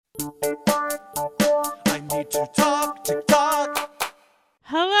I need to talk TikTok.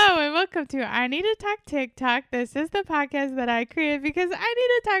 Hello and welcome to I Need to Talk TikTok. This is the podcast that I created because I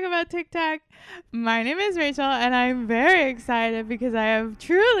need to talk about TikTok. My name is Rachel and I'm very excited because I have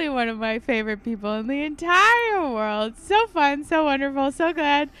truly one of my favorite people in the entire world. So fun, so wonderful, so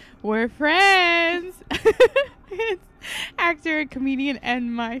glad we're friends. It's actor, comedian,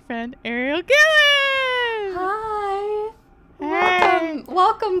 and my friend Ariel Gillen. Hi. Hey.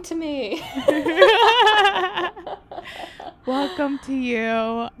 Welcome to me. Welcome to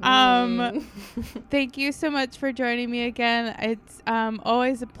you. Thank you so much for joining me again. It's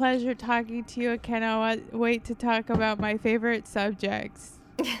always a pleasure talking to you. I cannot wait to talk about my favorite subjects.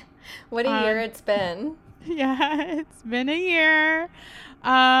 What a year it's been. Yeah, it's been a year.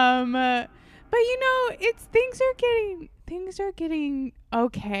 But you know, things are getting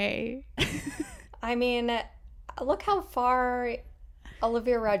okay. I mean, look how far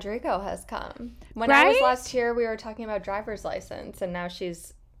Olivia Rodrigo has come. When Right? I was last here, we were talking about driver's license, and now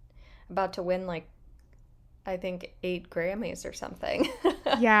she's about to win, like, I think 8 Grammys or something.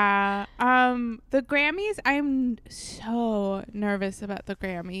 Yeah. The Grammys, I'm so nervous about the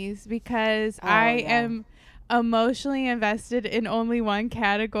Grammys because I am emotionally invested in only one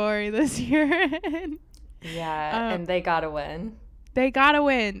category this year. Yeah, and they gotta win. They gotta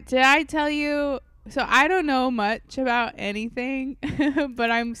win. Did I tell you? So I don't know much about anything, but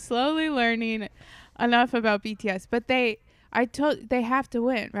I'm slowly learning enough about BTS. But they have to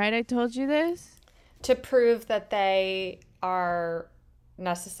win, right? I told you this. To prove that they are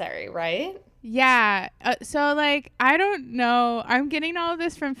necessary, right? Yeah. So like, I don't know. I'm getting all of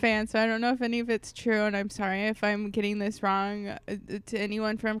this from fans, so I don't know if any of it's true. And I'm sorry if I'm getting this wrong to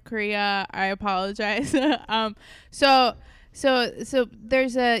anyone from Korea. I apologize. So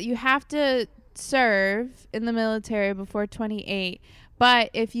there's you have to serve in the military before 28, but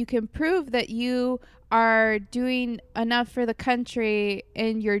if you can prove that you are doing enough for the country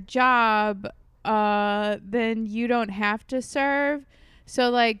in your job, then you don't have to serve. So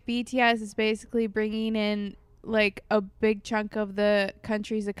like BTS is basically bringing in like a big chunk of the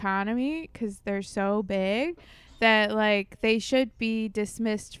country's economy because they're so big that like they should be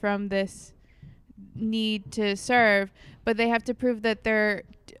dismissed from this need to serve, but they have to prove that they're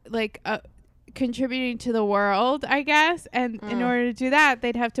like contributing to the world, I guess. And in order to do that,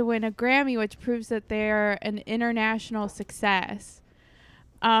 they'd have to win a Grammy, which proves that they're an international success.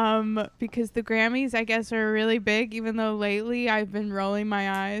 Because the Grammys, I guess, are really big, even though lately I've been rolling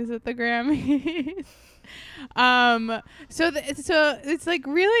my eyes at the Grammys. So it's like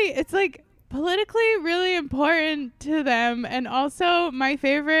really, it's like politically really important to them. And also my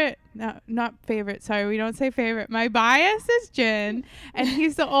favorite, not favorite, sorry, we don't say favorite. My bias is Jin, and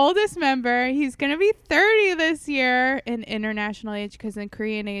he's the oldest member. He's going to be 30 this year in international age, because in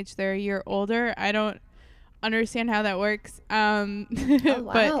Korean age, they're a year older. I don't understand how that works. Oh,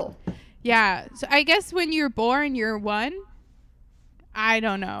 wow. But yeah, so I guess when you're born, you're 1. I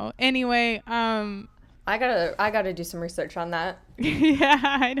don't know. Anyway, I gotta do some research on that. yeah,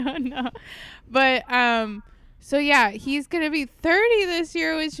 I don't know. But so yeah, he's going to be 30 this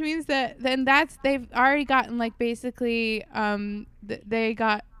year, which means that then they've already gotten like basically they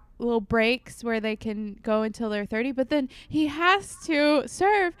got little breaks where they can go until they're 30, but then he has to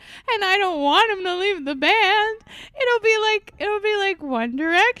serve, and I don't want him to leave the band. It'll be like One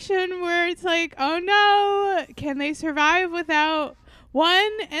Direction, where it's like, oh no, can they survive without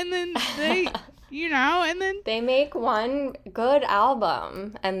one? And then they and then They make one good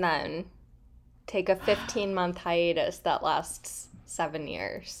album and then take a 15-month hiatus that lasts 7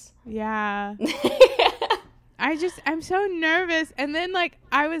 years. yeah. I'm so nervous. And then like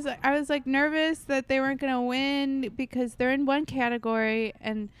I was like nervous that they weren't gonna win because they're in one category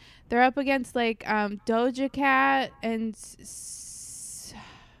and they're up against like Doja Cat and SCA.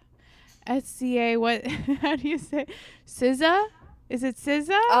 What? How do you say? SZA? Is it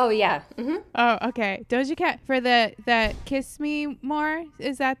SZA? Oh yeah. Mm-hmm. Oh, okay. Doja Cat for the Kiss Me More.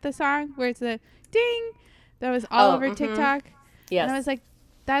 Is that the song where it's the ding that was all over TikTok? Yes. And I was like,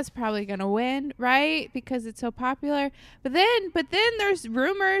 that's probably gonna win, right? Because it's so popular. But then there's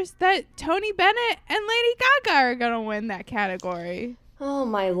rumors that Tony Bennett and Lady Gaga are gonna win that category. Oh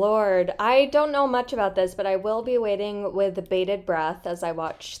my lord. I don't know much about this, but I will be waiting with bated breath as I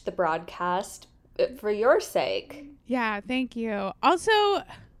watch the broadcast for your sake. Yeah, thank you. Also,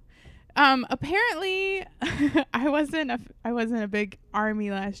 apparently I wasn't a big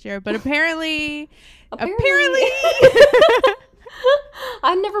ARMY last year, but apparently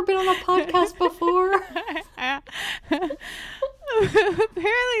I've never been on a podcast before.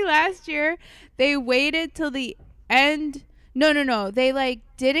 Apparently last year they waited till the end No. They like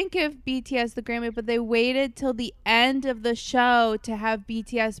didn't give BTS the Grammy, but they waited till the end of the show to have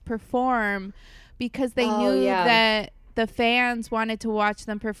BTS perform because they knew that the fans wanted to watch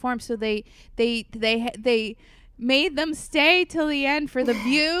them perform. So they made them stay till the end for the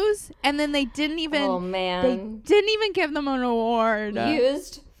views, and then they didn't even give them an award.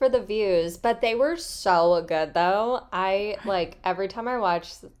 Used for the views, but they were so good though. I like every time I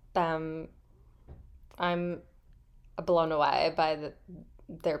watch them, I'm blown away by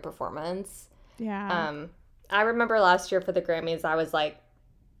their performance. Yeah. I remember last year for the Grammys, I was like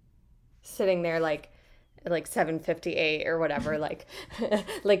sitting there like 7:58 or whatever, like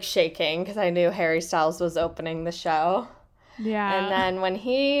like shaking because I knew Harry Styles was opening the show. Yeah. And then when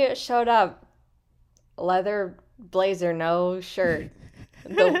he showed up, leather blazer, no shirt,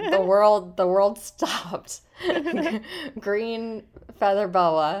 the world stopped. Green feather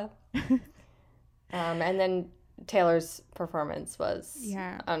boa. And then Taylor's performance was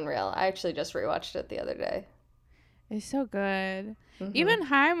unreal. I actually just rewatched it the other day. It's so good. Even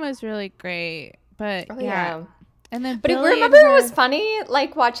Haim was really great, but yeah. And then remember it was funny,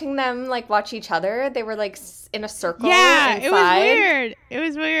 like watching them like watch each other. They were like in a circle. Yeah, inside. It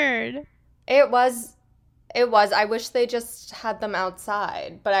was weird. It was. I wish they just had them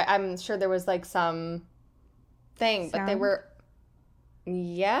outside, but I'm sure there was like some thing. Sound? But they were.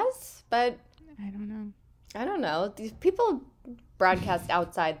 Yes, but I don't know. These people broadcast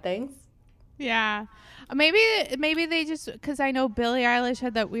outside things. Yeah. Maybe they just, because I know Billie Eilish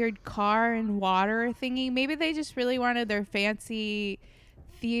had that weird car and water thingy. Maybe they just really wanted their fancy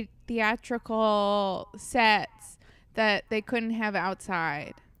theatrical sets that they couldn't have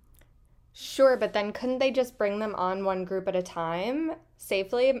outside. Sure, but then couldn't they just bring them on one group at a time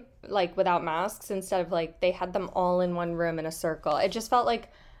safely, like without masks, instead of like they had them all in one room in a circle? It just felt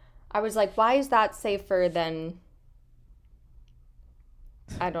like, I was like, why is that safer than,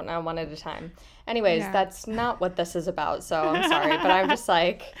 I don't know, one at a time? Anyways, that's not what this is about, so I'm sorry. But I'm just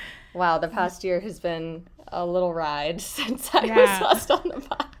like, wow, the past year has been a little ride since I was last on the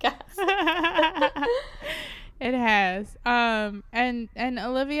podcast. It has. And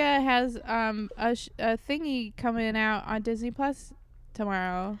Olivia has a thingy coming out on Disney Plus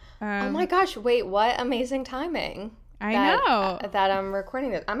tomorrow. Oh my gosh, wait, what amazing timing. I know. That I'm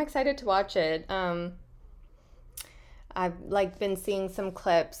recording this. I'm excited to watch it. I've like been seeing some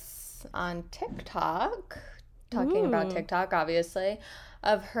clips on TikTok, talking about TikTok, obviously,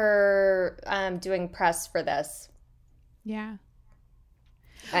 of her doing press for this. Yeah.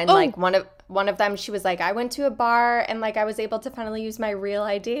 And like one of them, she was like, I went to a bar and like I was able to finally use my real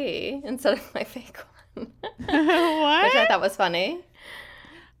ID instead of my fake one. What? Which I thought was funny.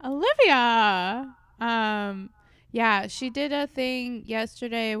 Olivia. Yeah, she did a thing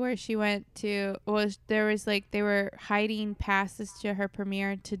yesterday where she went to, they were hiding passes to her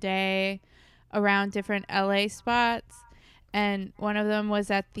premiere today around different LA spots. And one of them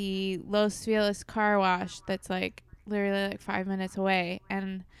was at the Los Feliz car wash that's like literally like 5 minutes away.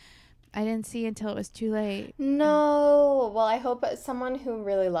 And I didn't see until it was too late. No. Well, I hope someone who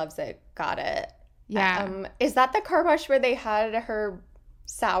really loves it got it. Yeah. Is that the car wash where they had her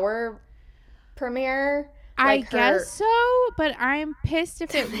Sour premiere? I guess so, but I'm pissed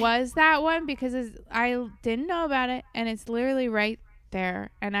if it was that one because I didn't know about it, and it's literally right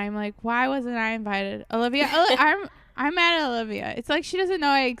there. And I'm like, why wasn't I invited? Olivia, I'm mad at Olivia. It's like she doesn't know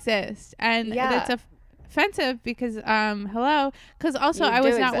I exist, and that's offensive because hello, because also I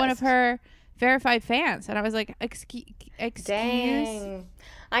was not one of her verified fans, and I was like, excuse. Dang.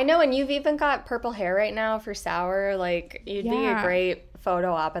 I know, and you've even got purple hair right now for Sour. Like, you'd be a great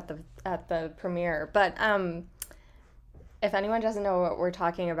photo op at the premiere. But if anyone doesn't know what we're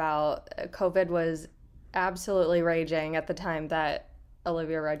talking about, COVID was absolutely raging at the time that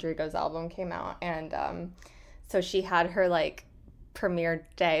Olivia Rodrigo's album came out, and so she had her like premiere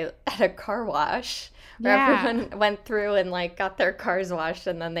day at a car wash where everyone went through and like got their cars washed,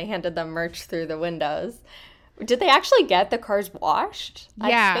 and then they handed them merch through the windows. Did they actually get the cars washed?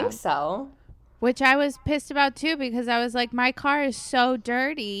 Yeah. I think so. Which I was pissed about too, because I was like, my car is so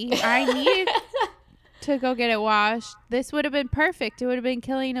dirty. I need to go get it washed. This would have been perfect. It would have been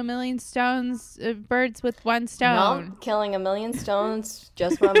killing a million birds with one stone. No, killing a million stones,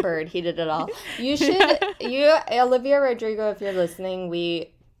 just one bird. He did it all. Olivia Rodrigo, if you're listening,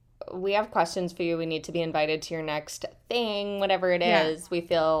 we have questions for you. We need to be invited to your next thing, whatever it is. We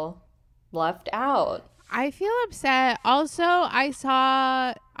feel left out. I feel upset. Also, I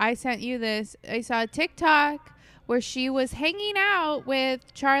sent you this. I saw a TikTok where she was hanging out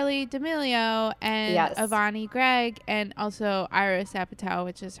with Charlie D'Amelio and Avani Gregg and also Iris Apatow,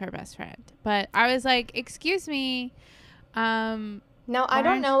 which is her best friend. But I was like, excuse me, No, I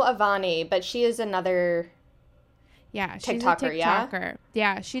don't know Avani, but she is another Yeah, she's TikToker, a TikToker.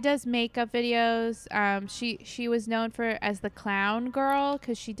 Yeah, she does makeup videos. She was known for as the clown girl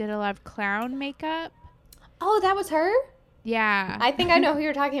because she did a lot of clown makeup. Oh, that was her? Yeah. I think I know who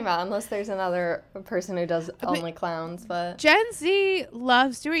you're talking about, unless there's another person who does only clowns. But Gen Z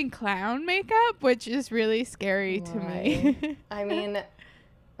loves doing clown makeup, which is really scary to me. I mean,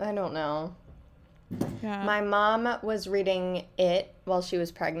 I don't know. Yeah. My mom was reading it while she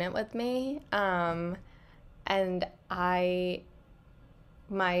was pregnant with me, and my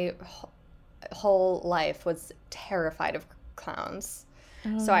whole life was terrified of clowns.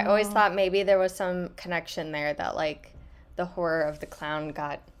 So I always thought maybe there was some connection there, that like the horror of the clown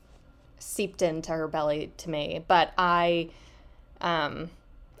got seeped into her belly to me. But I'm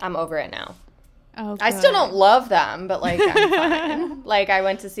over it now. Oh, I still don't love them, but like I'm fine. Like I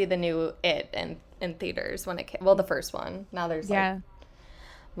went to see the new It in theaters when it came. Well, the first one. Now there's like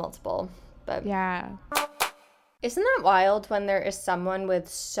multiple. But yeah. Isn't that wild when there is someone with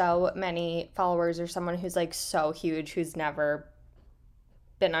so many followers, or someone who's like so huge who's never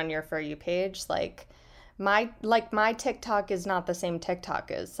been on your For You page? Like my TikTok is not the same TikTok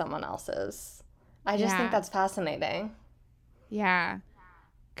as someone else's. I just think that's fascinating. Yeah.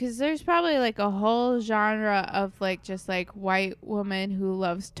 Because there's probably like a whole genre of like just like white woman who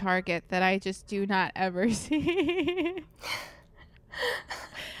loves Target that I just do not ever see.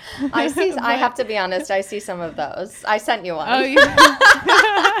 I have to be honest, I see some of those. I sent you one. Oh, yeah.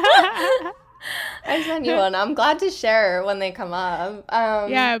 I sent you one. I'm glad to share when they come up.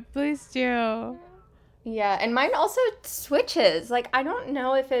 Yeah, please do. Yeah, and mine also switches. Like, I don't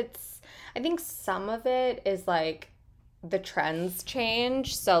know if it's... I think some of it is, like, the trends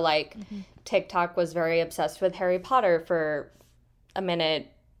change. So, like, TikTok was very obsessed with Harry Potter for a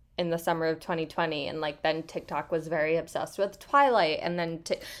minute in the summer of 2020. And, like, then TikTok was very obsessed with Twilight. And then...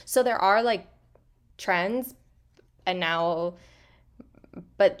 So there are, like, trends. And now...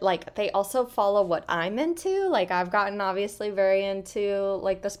 But, like, they also follow what I'm into. Like, I've gotten obviously very into,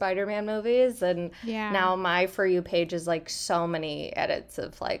 like, the Spider-Man movies. And now my For You page is, like, so many edits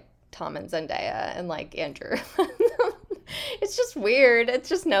of, like, Tom and Zendaya and, like, Andrew. It's just weird. It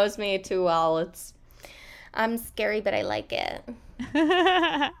just knows me too well. I'm scary, but I like it.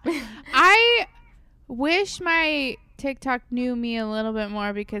 I wish my TikTok knew me a little bit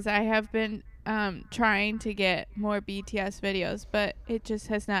more, because I have been... trying to get more BTS videos, but it just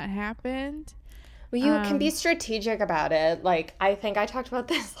has not happened. Well, you can be strategic about it. Like, I think I talked about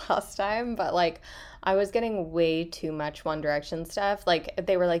this last time, but, like, I was getting way too much One Direction stuff. Like,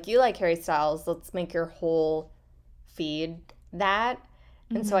 they were like, you like Harry Styles, let's make your whole feed that.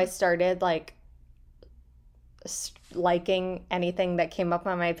 And so I started, like, liking anything that came up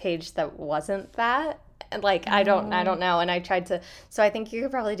on my page that wasn't that. And, like, I don't know. And I tried to... So I think you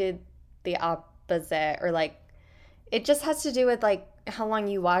could probably do the opposite, or like it just has to do with like how long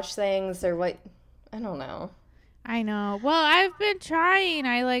you watch things, or what. I don't know. I know. Well, I've been trying.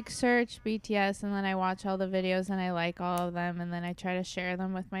 I like search BTS and then I watch all the videos and I like all of them, and then I try to share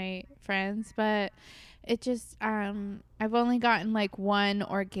them with my friends, but it just I've only gotten like one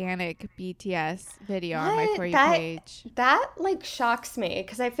organic BTS video on my For You page. That like shocks me,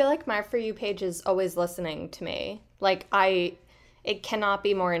 because I feel like my For You page is always listening to me. Like it cannot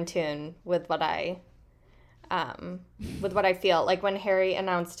be more in tune with what I feel. Like when Harry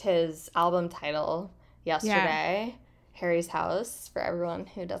announced his album title yesterday, Harry's House, for everyone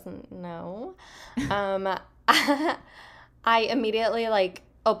who doesn't know, I immediately like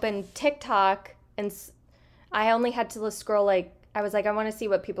opened TikTok, and I only had to scroll like, I was like, I want to see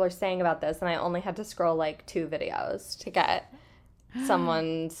what people are saying about this, and I only had to scroll like 2 videos to get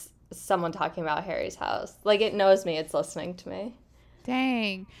someone talking about Harry's House. Like, it knows me, it's listening to me.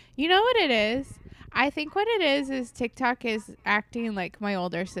 Dang. You know what it is? I think what it is TikTok is acting like my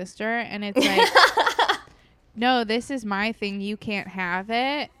older sister, and it's like, no, this is my thing, you can't have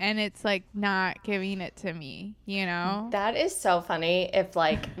it, and it's like not giving it to me, you know? That is so funny. If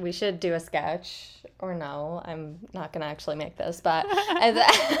like we should do a sketch, or no, I'm not gonna actually make this, but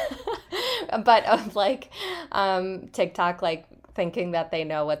but of like TikTok like thinking that they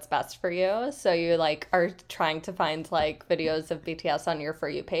know what's best for you. So you like are trying to find like videos of BTS on your For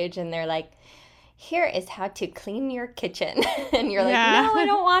You page, and they're like, here is how to clean your kitchen. And you're like, no, I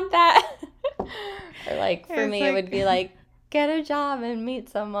don't want that. Or like for me, it would be like, get a job and meet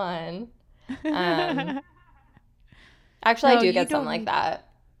someone. Actually, I do get something like that.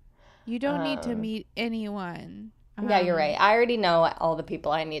 You don't need to meet anyone. Yeah, you're right. I already know all the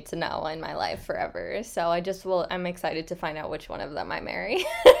people I need to know in my life forever. So I'm excited to find out which one of them I marry.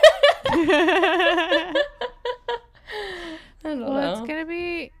 I don't know. Well,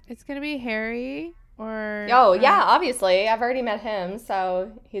 it's gonna be Harry or. Oh yeah, obviously I've already met him,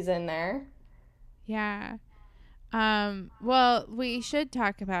 so he's in there. Yeah. Well, we should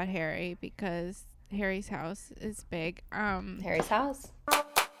talk about Harry because Harry's house is big. Harry's house.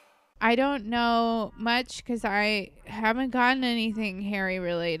 I don't know much because I haven't gotten anything Harry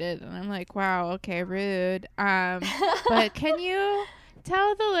related, and I'm like, wow, okay, rude. But can you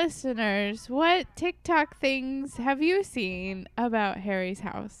tell the listeners what TikTok things have you seen about Harry's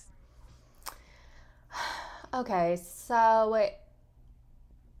house? Okay, so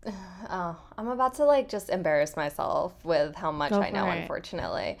I'm about to like just embarrass myself with how much I know,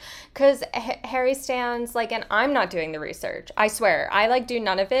 unfortunately. Because Harry stands like, and I'm not doing the research. I swear, I like do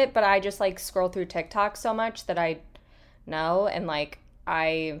none of it, but I just like scroll through TikTok so much that I know, and like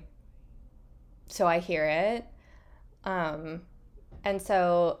so I hear it. And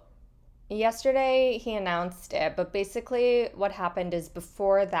so yesterday he announced it, but basically what happened is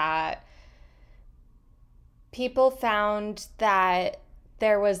before that, people found that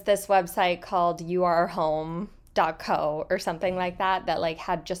there was this website called yourhome.co or something like that like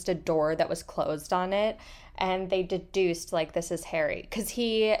had just a door that was closed on it, and they deduced like this is Harry because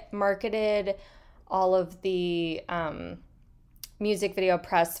he marketed all of the music video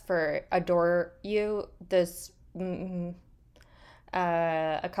press for Adore You this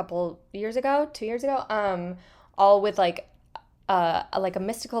a couple years ago, 2 years ago, all with like a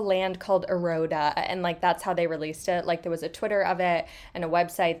mystical land called Eroda, and like that's how they released it. Like there was a Twitter of it and a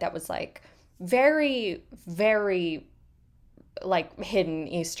website that was like very, very like hidden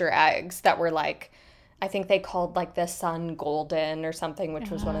Easter eggs that were like, I think they called like the sun golden or something, which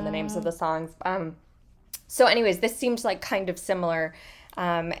was one of the names of the songs. So anyways, this seems like kind of similar.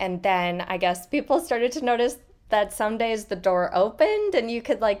 And then I guess people started to notice that some days the door opened and you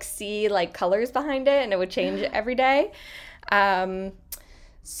could like see like colors behind it and it would change every day.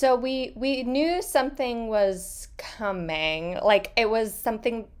 So we knew something was coming, like it was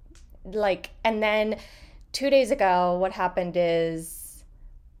something like, and then 2 days ago, what happened is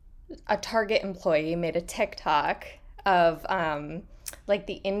a Target employee made a TikTok of, like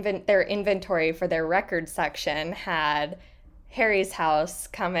their inventory for their record section had Harry's house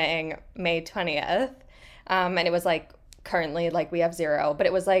coming May 20th. And it was like currently like we have 0, but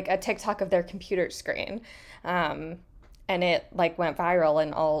it was like a TikTok of their computer screen. And it like went viral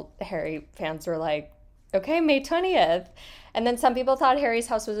and all Harry fans were like, okay, May 20th. And then some people thought Harry's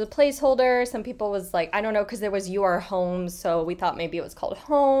house was a placeholder. Some people was like, I don't know, because there was You Are Home. So we thought maybe it was called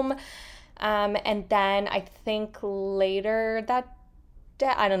Home. And then I think later that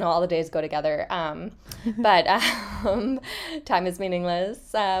day, I don't know, all the days go together. But time is meaningless.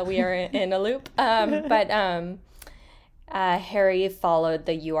 We are in a loop. Harry followed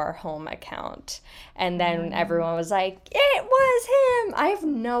the You Are Home account, and then everyone was like, it was him. I have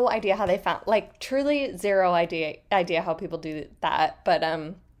no idea how they found, like truly zero idea how people do that, but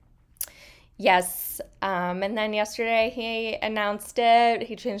yes. And then yesterday he announced it.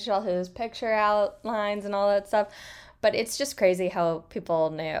 He changed all his picture outlines and all that stuff, but it's just crazy how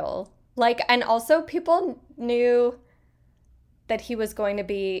people knew, like, and also people knew that he was going to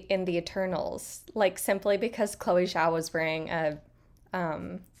be in the Eternals, like simply because Chloe Zhao was wearing a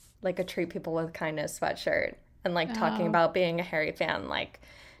Treat People with Kindness sweatshirt and like talking about being a Harry fan, like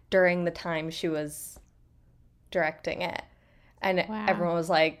during the time she was directing it. And everyone was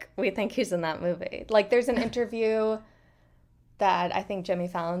like, we think he's in that movie. Like there's an interview that I think Jimmy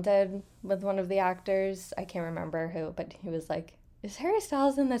Fallon did with one of the actors. I can't remember who, but he was like, is Harry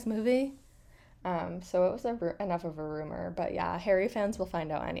Styles in this movie? So it was enough of a rumor, but yeah, Harry fans will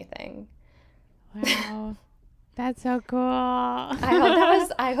find out anything. Wow. That's so cool.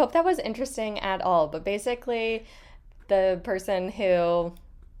 I hope that was interesting at all, but basically the person who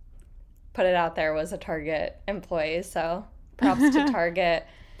put it out there was a Target employee, so props to Target.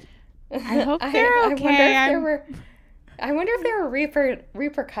 I hope they're okay. I wonder if there were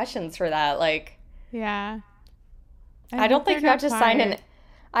repercussions for that, like. Yeah. I don't think you have to sign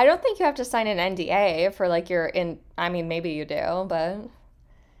an NDA for like I mean, maybe you do, but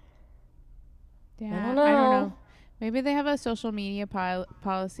yeah, I don't know. Maybe they have a social media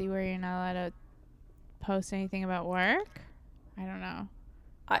policy where you're not allowed to post anything about work. I don't know.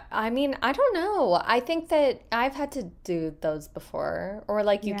 I mean, I don't know. I think that I've had to do those before, or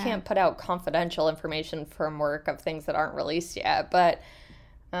like you can't put out confidential information from work of things that aren't released yet. But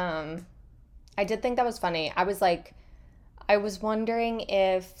I did think that was funny. I was wondering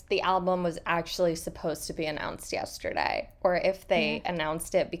if the album was actually supposed to be announced yesterday or if they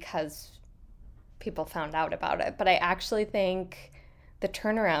announced it because people found out about it. But I actually think the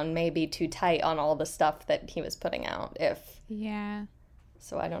turnaround may be too tight on all the stuff that he was putting out if Yeah.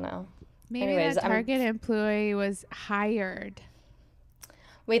 So I don't know. Maybe Anyways, that Target employee was hired.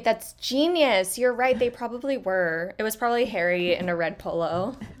 Wait, that's genius. You're right. They probably were. It was probably Harry in a red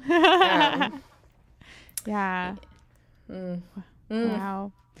polo. Yeah.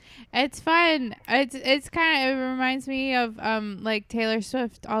 Wow. It's fun. It's kind of, it reminds me of like Taylor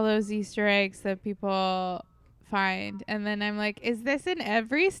Swift, all those Easter eggs that people find, and then I'm like, is this in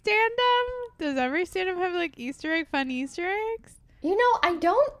every stand-up? Does every stand-up have like fun Easter eggs? You know, I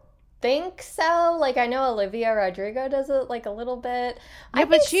don't think so. Like, I know Olivia Rodrigo does it like a little bit. Yeah, I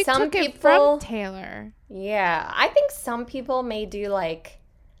but think she some took people, it from Taylor. Yeah, I think some people may do like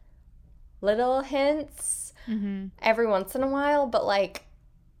little hints every once in a while, but like,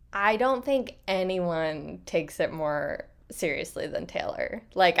 I don't think anyone takes it more seriously than Taylor.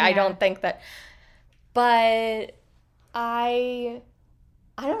 Like, I don't think that, but I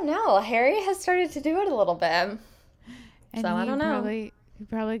don't know. Harry has started to do it a little bit. And so I don't know. He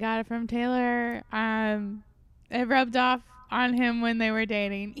probably got it from Taylor. It rubbed off on him when they were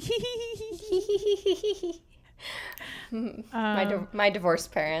dating. My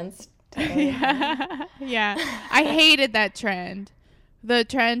divorced parents. Yeah. I hated that trend. The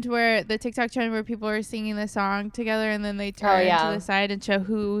trend where the TikTok trend where people were singing the song together and then they turn to the side and show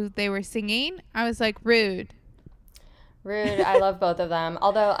who they were singing. I was like, rude. I love both of them.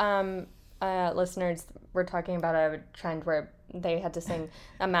 Although listeners were talking about a trend where they had to sing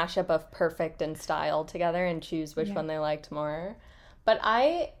a mashup of Perfect and Style together and choose which one they liked more. But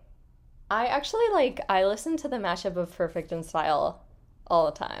I actually I listened to the mashup of Perfect and Style all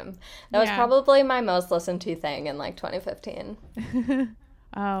the time. That was probably my most listened to thing in like 2015.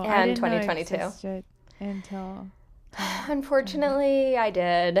 And 2022. Until unfortunately I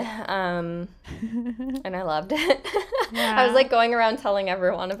did. And I loved it. I was like going around telling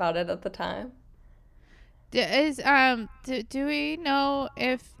everyone about it at the time. Do we know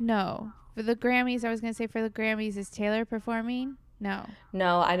if for the Grammys? I was gonna say for the Grammys, is Taylor performing? No,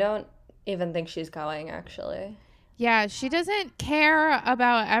 I don't even think she's going, actually. Yeah, she doesn't care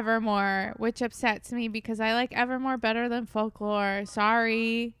about Evermore, which upsets me because I like Evermore better than Folklore.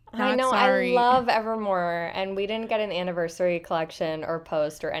 Sorry. I know, sorry. I love Evermore, and we didn't get an anniversary collection or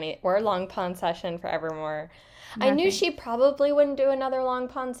post or a Long Pond session for Evermore. Nothing. I knew she probably wouldn't do another Long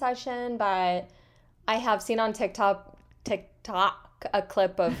Pond session, but I have seen on TikTok a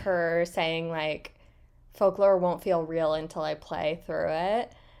clip of her saying like, Folklore won't feel real until I play through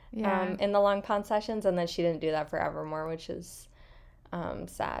it. In the Long Pond sessions, and then she didn't do that for Evermore, which is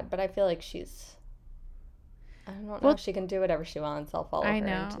sad. But I feel like I don't know if she can do whatever she wants. I'll follow her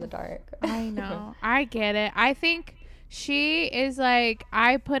into the dark. I know. I get it. I think she is like,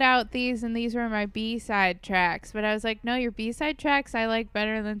 I put out these and these were my B-side tracks, but I was like, no, your B-side tracks I like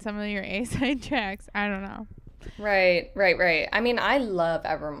better than some of your A-side tracks. I don't know. Right. I mean, I love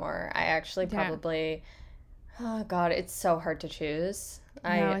Evermore. I actually probably, oh God, it's so hard to choose.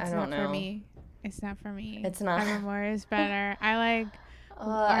 I don't know. For me. It's not for me. It's not. Evermore is better. I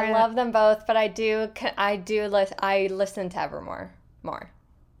love them both, but I listen to Evermore more.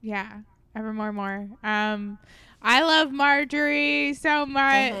 Yeah, Evermore more. I love Marjorie so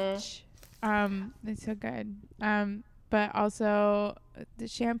much. It's so good. But also the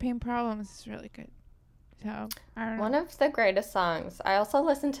Champagne Problems is really good. So I don't know. One of the greatest songs. I also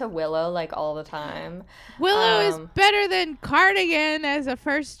listen to Willow like all the time. Willow is better than Cardigan as a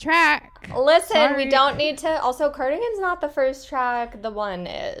first track. Listen, we don't need to. Also, Cardigan's not the first track. The one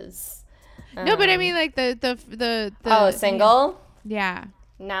is. No, but I mean like the single. Yeah.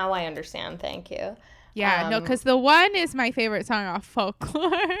 Now I understand. Thank you. Yeah, no, because the one is my favorite song off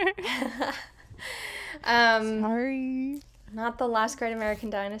Folklore. Sorry. Not The Last Great American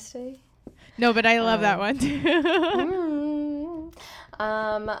Dynasty. No, but I love that one too.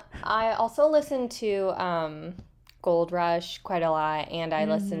 I also listen to Gold Rush quite a lot, and I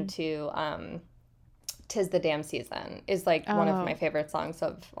listen to 'Tis the Damn Season is like one of my favorite songs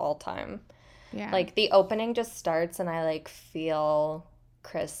of all time. Yeah. Like the opening just starts and I like feel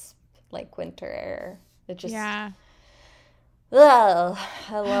crisp like winter air. It just I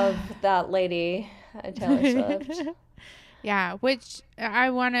love that lady, Taylor Swift. Yeah, which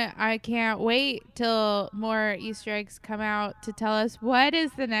I can't wait till more Easter eggs come out to tell us what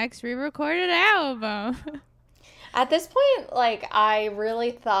is the next re-recorded album. At this point, like, I really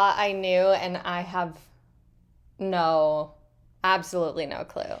thought I knew, and I have absolutely no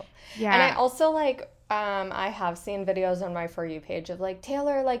clue. Yeah. And I also, like, I have seen videos on my For You page of, like,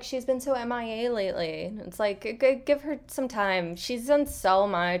 Taylor, like, she's been so MIA lately. It's like, give her some time. She's done so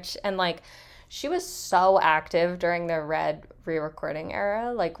much, and, like, she was so active during the Red re-recording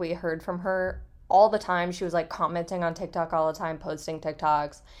era. Like, we heard from her all the time. She was like commenting on TikTok all the time, posting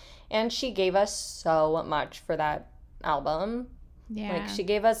TikToks. And she gave us so much for that album. Yeah. Like, she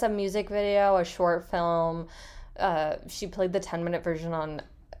gave us a music video, a short film. She played the 10-minute version on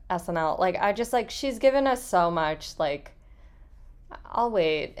SNL. Like, I just, like, she's given us so much. Like, I'll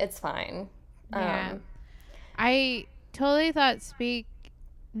wait. It's fine. Yeah. I totally thought Speak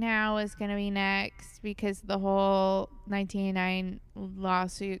Now was going to be next because the whole 1989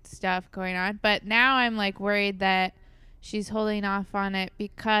 lawsuit stuff going on. But now I'm, like, worried that she's holding off on it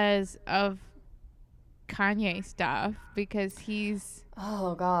because of Kanye stuff, because he's...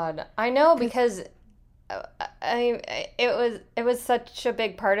 Oh, God. I know, because it was such a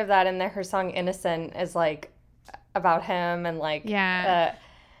big part of that, and her song Innocent is, like, about him and, like... Yeah.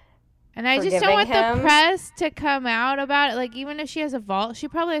 And I just don't want the press to come out about it. Like, even if she has a vault, she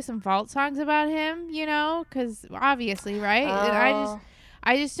probably has some vault songs about him, you know? Because obviously, right? Oh. And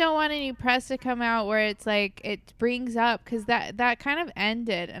I just don't want any press to come out where it's like it brings up, because that kind of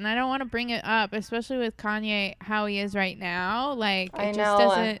ended, and I don't want to bring it up, especially with Kanye, how he is right now. Like, it just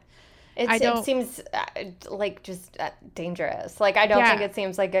doesn't. It seems like just dangerous. Like, I don't think it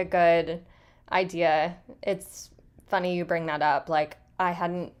seems like a good idea. It's funny you bring that up. Like, I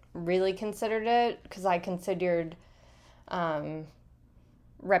hadn't really considered it because I considered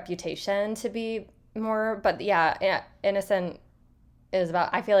Reputation to be more, but yeah, Innocent is about,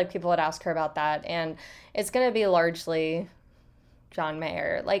 I feel like people would ask her about that, and it's going to be largely John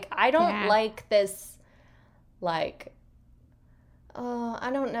Mayer. Like, I don't like this, like, I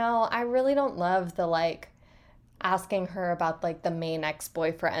don't know. I really don't love the, like, asking her about, like, the main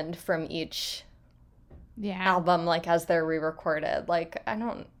ex-boyfriend from each album, like, as they're re-recorded. Like, I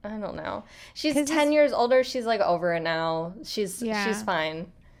don't know. She's 10 years older. She's, like, over it now. She's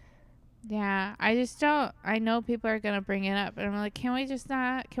fine. Yeah, I just don't. I know people are gonna bring it up, and I'm like, can we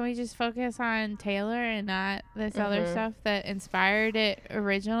just focus on Taylor and not this other stuff that inspired it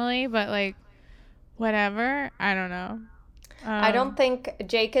originally? But, like, whatever. I don't know. I don't think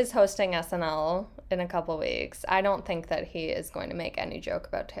Jake is hosting SNL in a couple weeks. I don't think that he is going to make any joke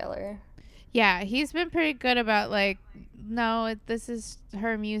about Taylor. Yeah, he's been pretty good about, like, no, this is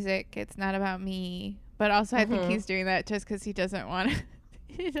her music. It's not about me. But also, I think he's doing that just because he doesn't want to.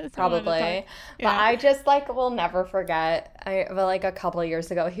 Probably. But I just, like, will never forget. Like, a couple of years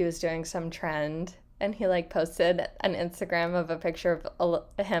ago, he was doing some trend, and he, like, posted an Instagram of a picture of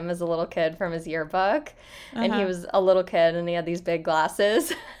him as a little kid from his yearbook. And he was a little kid, and he had these big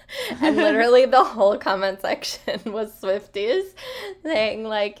glasses. And literally the whole comment section was Swifties saying,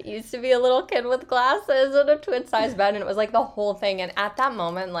 like, used to be a little kid with glasses and a twin-size bed. And it was, like, the whole thing. And at that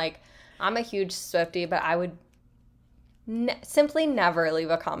moment, like, I'm a huge Swiftie, but I would simply never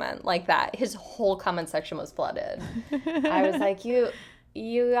leave a comment like that. His whole comment section was flooded. I was like,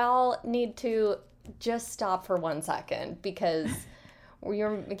 you all need to just stop for 1 second, because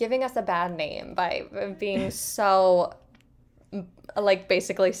you're giving us a bad name by being so, like,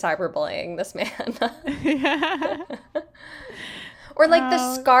 basically cyberbullying this man. Or, like,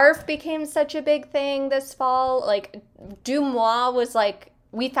 the scarf became such a big thing this fall. Like, Dumois was like,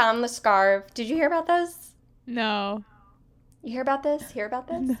 we found the scarf. Did you hear about this? No. You hear about this?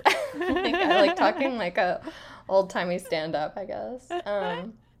 I like talking like a old-timey stand-up, I guess.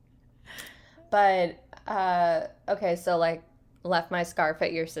 Okay, so, like, left my scarf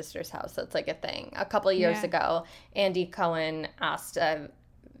at your sister's house. That's, like, a thing. A couple of years ago, Andy Cohen asked a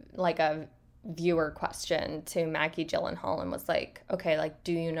viewer question to Maggie Gyllenhaal and was like, okay, like,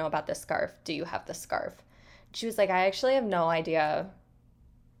 do you know about this scarf? Do you have this scarf? She was like, I actually have no idea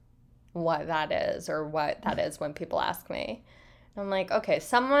what that is or what that is when people ask me. And I'm like, okay,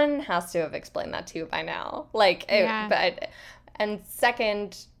 someone has to have explained that to you by now. Like, and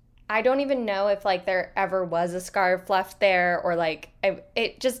second, I don't even know if, like, there ever was a scarf left there, or, like,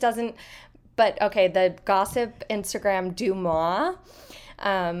 it just doesn't. But okay, the gossip Instagram Dumois,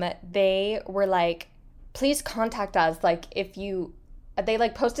 they were like, please contact us, like, if you. They,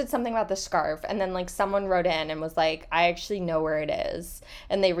 like, posted something about the scarf, and then, like, someone wrote in and was like, I actually know where it is,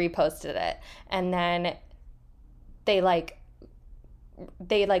 and they reposted it, and then they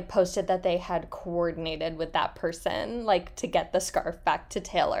posted that they had coordinated with that person, like, to get the scarf back to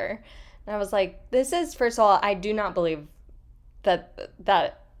Taylor. And I was like, this is, first of all, I do not believe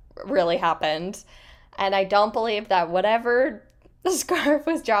that really happened, and I don't believe that whatever the scarf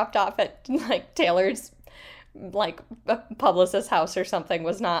was dropped off at, like, Taylor's, like, a publicist's house or something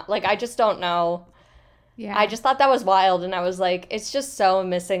was not, like, I just don't know. Yeah. I just thought that was wild, and I was like, it's just so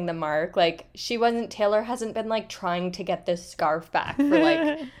missing the mark. Like, Taylor hasn't been, like, trying to get this scarf back for,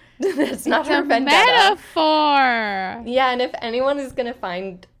 like, it's not her vendetta. Metaphor. Yeah, and if anyone is gonna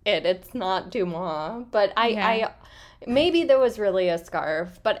find it. It's not Dumois, but Yeah. I maybe there was really a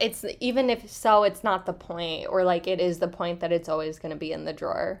scarf, but it's even if so, it's not the point, or like it is the point that it's always going to be in the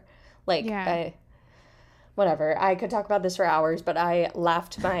drawer. Like Yeah. whatever. I could talk about this for hours, but I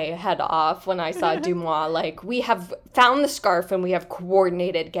laughed my head off when I saw Dumois. Like, we have found the scarf and we have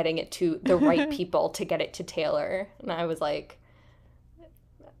coordinated getting it to the right people to get it to Taylor. And I was like,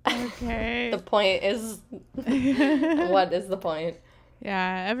 Okay. the point is, what is the point?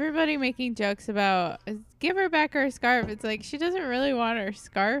 Yeah, everybody making jokes about give her back her scarf. It's like she doesn't really want her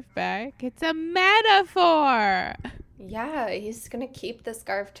scarf back. It's a metaphor. Yeah, he's going to keep the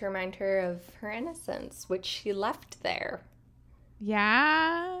scarf to remind her of her innocence, which she left there.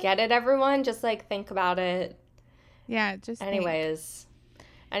 Yeah. Get it, everyone? Just like think about it. Yeah, just Anyways,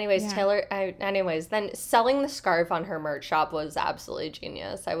 Yeah. Taylor. Then selling the scarf on her merch shop was absolutely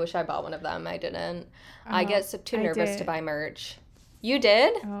genius. I wish I bought one of them. I didn't. I get too I nervous to did. buy merch. You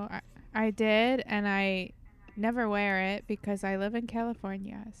did? Oh, I did, and I never wear it because I live in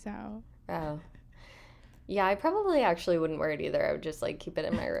California. So Oh. Yeah, I probably actually wouldn't wear it either. I would just like keep it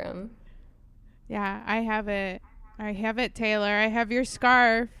in my room. yeah, I have it. I have it, Taylor. I have your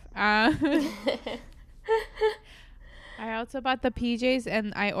scarf. I also bought the PJs,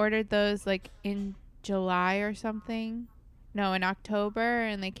 and I ordered those like in July or something. No, in October,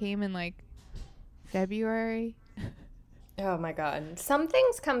 and they came in like February. Oh my God. Some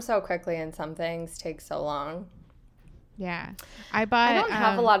things come so quickly and some things take so long. Yeah, I bought. I don't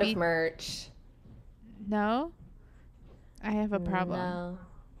have a lot of B- merch. No, I have a problem. No.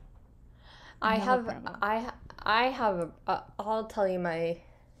 I I have a have problem. I have I'll tell you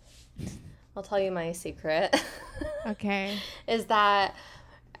my secret. Okay. Is that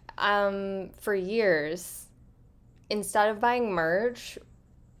for years, instead of buying merch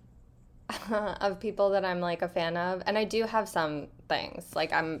of people that I'm like a fan of, and I do have some things,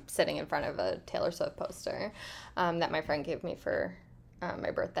 like I'm sitting in front of a Taylor Swift poster that my friend gave me for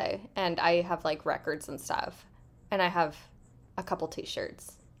my birthday, and I have like records and stuff, and I have a couple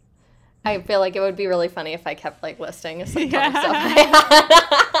t-shirts. I feel like it would be really funny if I kept like listing some fun stuff I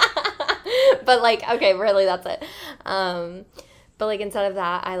had. But like, okay, really, that's it. But like instead of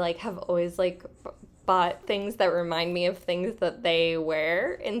that, I like have always like bought things that remind me of things that they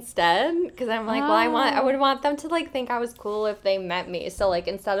wear instead, because I'm like, well, I would want them to like think I was cool if they met me. So like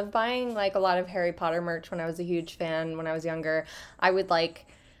instead of buying like a lot of Harry Potter merch when I was a huge fan when I was younger, I would like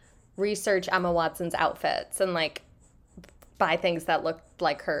research Emma Watson's outfits and like buy things that looked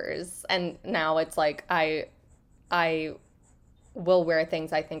like hers. And now it's like I will wear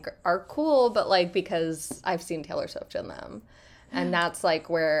things I think are cool, but like because I've seen Taylor Swift in them. And that's like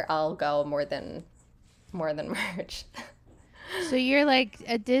where I'll go more than merch. So you're like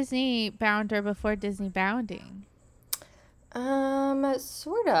a Disney bounder before Disney bounding.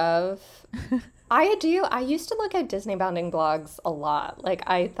 Sort of. I used to look at Disney bounding blogs a lot. Like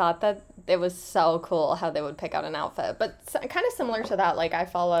I thought that it was so cool how they would pick out an outfit. But kind of similar to that, like I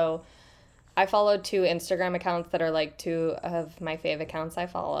follow two Instagram accounts that are like two of my fave accounts I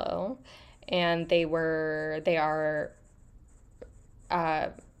follow. And they are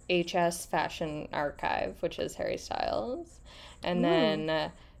HS Fashion Archive, which is Harry Styles, and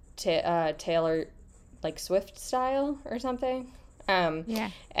then Taylor, like Swift Style or something. Yeah.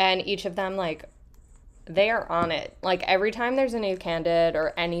 And each of them, like, they are on it. Like, every time there's a new candid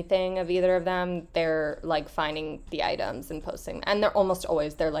or anything of either of them, they're, like, finding the items and posting. And they're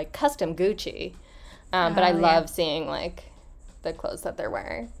like, custom Gucci. But I love seeing, like, the clothes that they're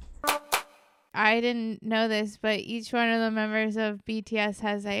wearing. I didn't know this, but each one of the members of BTS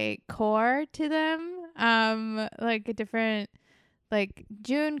has a core to them. Like a different, like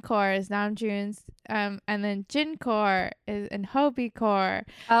June core is Namjoon's, and then Jin core is and Hobie core.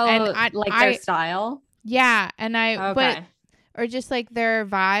 Oh, and their style? Yeah, and Okay. or just like their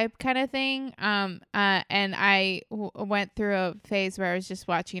vibe kind of thing. And I went through a phase where I was just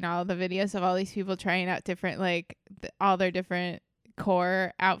watching all the videos of all these people trying out different, like all their different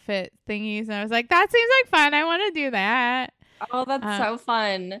core outfit thingies, and I was like, that seems like fun. I want to do that. Oh, that's so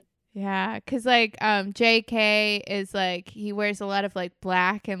fun. Yeah, because like JK is like, he wears a lot of like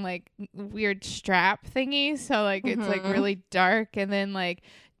black and like weird strap thingies, so like it's like really dark, and then like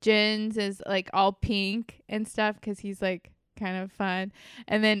Jin's is like all pink and stuff because he's like kind of fun,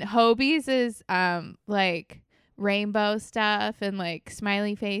 and then Hobie's is like rainbow stuff and like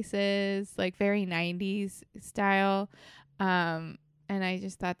smiley faces, like very 90s style. And I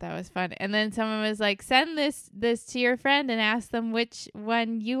just thought that was fun. And then someone was like, send this to your friend and ask them which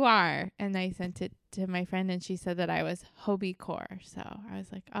one you are. And I sent it to my friend, and she said that I was Hobie core. So I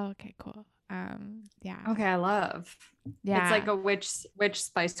was like, oh, okay, cool. Yeah. Okay, I love. Yeah. It's like a which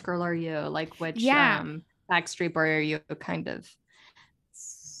Spice Girl are you? Like which Yeah. Backstreet Boy are you kind of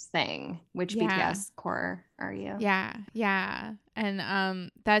thing? Which Yeah. BTS core are you? Yeah. And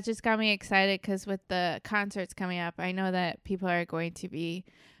that just got me excited because with the concerts coming up, I know that people are going to be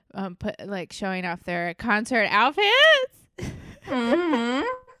showing off their concert outfits. Mm-hmm.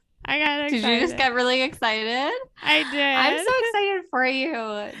 I got excited. Did you just get really excited? I did. I'm so excited for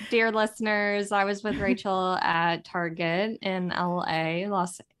you, dear listeners. I was with Rachel at Target in LA,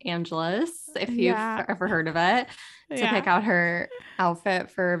 Los Angeles, if you've ever heard of it, to pick out her outfit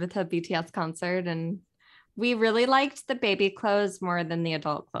for the BTS concert. And we really liked the baby clothes more than the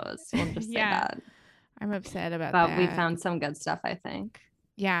adult clothes. We'll just say that. I'm upset about that. But we found some good stuff, I think.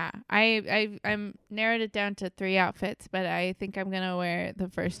 Yeah, I'm narrowed it down to 3 outfits, but I think I'm gonna wear the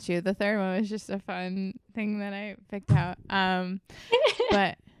first 2. The third one was just a fun thing that I picked out.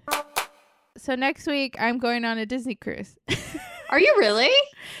 But so next week I'm going on a Disney cruise. Are you really?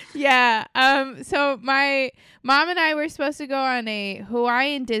 Yeah. So my mom and I were supposed to go on a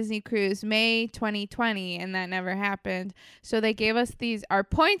Hawaiian Disney cruise May 2020, and that never happened. So they gave us our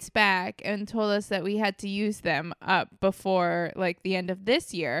points back and told us that we had to use them up before like the end of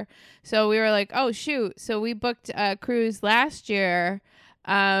this year. So we were like, oh shoot. So we booked a cruise last year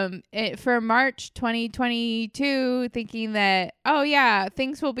for March 2022, thinking that, oh yeah,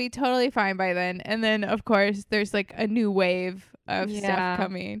 things will be totally fine by then. And then of course there's like a new wave of stuff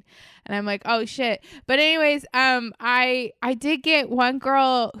coming, and I'm like, oh shit. But anyways, I did get one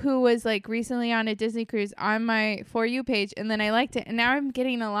girl who was like recently on a Disney cruise on my For You page, and then I liked it, and now I'm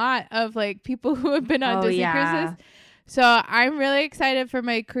getting a lot of like people who have been on Disney cruises. So I'm really excited for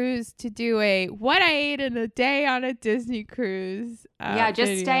my cruise to do a what I ate in a day on a Disney cruise.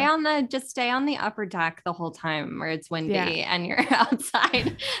 Just stay on the upper deck the whole time where it's windy and you're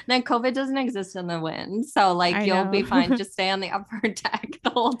outside. Then COVID doesn't exist in the wind, so like you'll be fine. Just stay on the upper deck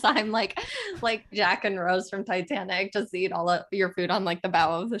the whole time, like Jack and Rose from Titanic. Just eat all of your food on like the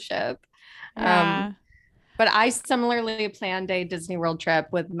bow of the ship. Yeah. But I similarly planned a Disney World trip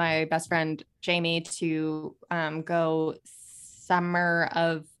with my best friend Jamie to go summer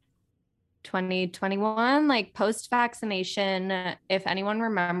of 2021, like post-vaccination. If anyone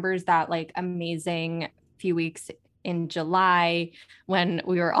remembers that like amazing few weeks in July when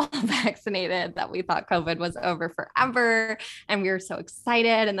we were all vaccinated, that we thought COVID was over forever and we were so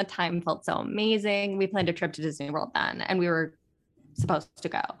excited and the time felt so amazing. We planned a trip to Disney World then, and we were supposed to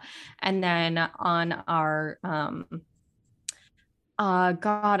go. And then on our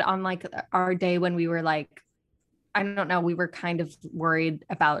on like our day when we were like, I don't know, we were kind of worried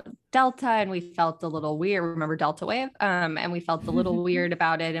about Delta and we felt a little weird. Remember Delta wave? And we felt a little weird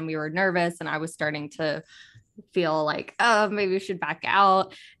about it and we were nervous, and I was starting to feel like, oh, maybe we should back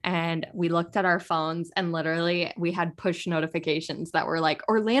out. And we looked at our phones and literally we had push notifications that were like,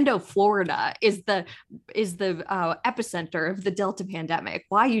 Orlando, Florida is the epicenter of the Delta pandemic.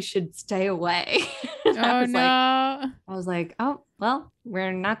 Why you should stay away. I was like, oh, well,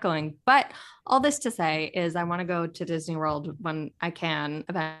 we're not going. But all this to say is I want to go to Disney World when I can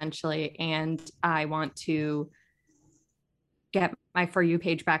eventually. And I want to get my For You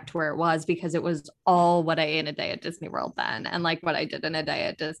page back to where it was, because it was all what I ate in a day at Disney World then, and like what I did in a day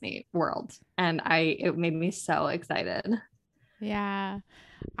at Disney World. And it made me so excited. Yeah.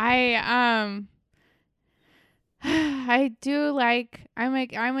 I do like, I'm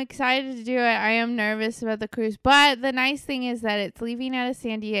excited to do it. I am nervous about the cruise, but the nice thing is that it's leaving out of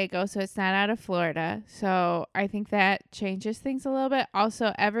San Diego, so it's not out of Florida. So I think that changes things a little bit.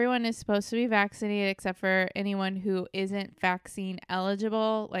 Also, everyone is supposed to be vaccinated except for anyone who isn't vaccine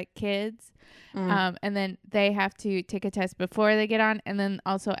eligible, like kids. And then they have to take a test before they get on. And then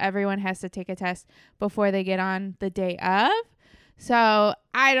also everyone has to take a test before they get on the day of. So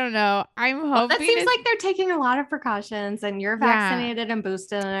I don't know. I'm hoping. Well, that seems like they're taking a lot of precautions, and you're vaccinated and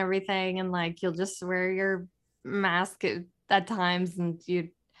boosted and everything, and like you'll just wear your mask at times, and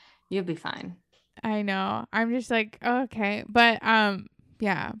you'll be fine. I know. I'm just like, okay, but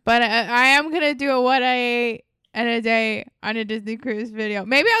yeah. But I am gonna do a what I ate in a day on a Disney cruise video.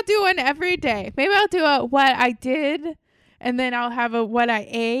 Maybe I'll do one every day. Maybe I'll do a what I did, and then I'll have a what I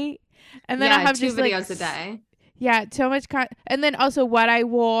ate, and then I'll have 2 just videos like, a day. Yeah, so much and then also what I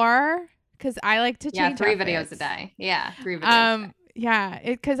wore, because I like to change 3 outfits. videos a day. Yeah, 3 videos a day. Yeah,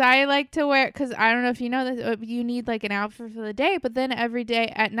 because I like to wear, because I don't know if you know this, you need like an outfit for the day, but then every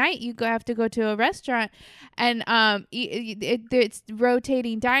day at night have to go to a restaurant, and it's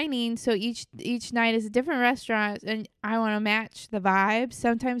rotating dining, so each night is a different restaurant, and I want to match the vibes.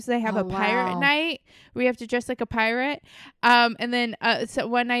 Sometimes they have a pirate night where you have to dress like a pirate, and then so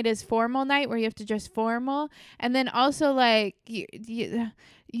one night is formal night where you have to dress formal, and then also like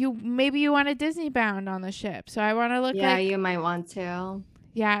maybe you want a Disney bound on the ship, so I want to look like, you might want to.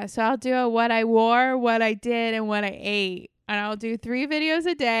 Yeah, so I'll do what I wore, what I did, and what I ate, and I'll do 3 videos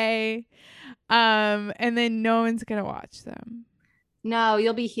a day, and then no one's gonna watch them. No,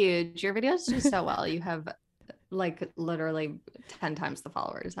 you'll be huge. Your videos do so well. You have like literally 10 times the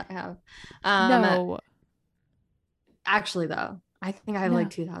followers I have. No, actually, though, I think I have like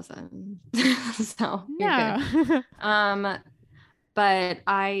 2,000. So no. You're good. But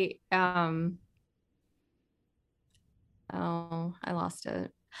I I lost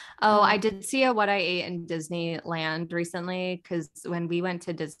it. I did see a what I ate in Disneyland recently, because when we went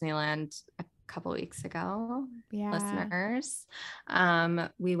to Disneyland a couple weeks ago, listeners,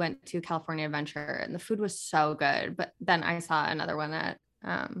 we went to California Adventure and the food was so good. But then I saw another one at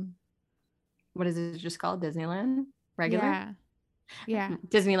what is it just called? Disneyland Regular? Yeah.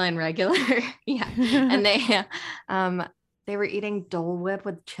 Disneyland Regular. Yeah. And they were eating Dole Whip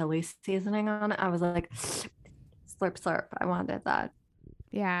with chili seasoning on it. I was like, slurp, slurp. I wanted that.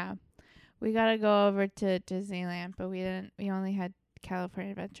 Yeah. We got to go over to Disneyland, but we didn't. We only had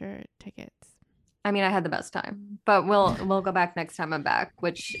California Adventure tickets. I mean, I had the best time, but we'll go back next time I'm back,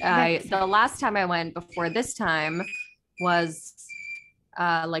 which the last time I went before this time was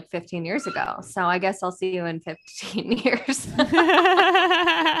like 15 years ago. So I guess I'll see you in 15 years.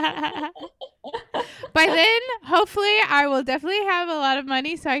 By then, hopefully, I will definitely have a lot of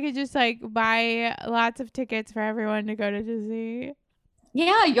money, so I could just like buy lots of tickets for everyone to go to Disney.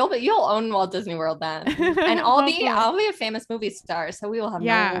 Yeah, you'll own Walt Disney World then, and I'll be a famous movie star, so we will have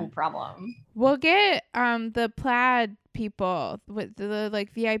no problem. We'll get the plaid people with the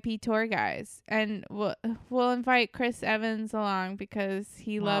like VIP tour guys, and we'll invite Chris Evans along because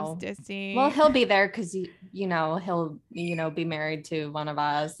he loves Disney. Well, he'll be there because he'll be married to one of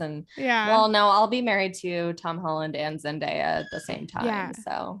us, and well, no, I'll be married to Tom Holland and Zendaya at the same time.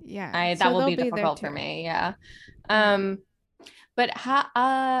 So that will be difficult for me. Yeah. But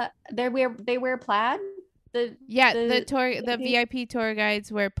how they wear plaid? The VIP tour guides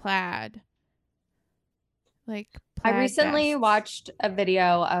wear plaid. Like plaid I recently vests. watched a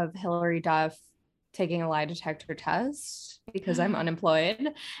video of Hilary Duff taking a lie detector test because I'm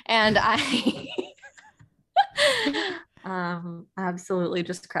unemployed, and I absolutely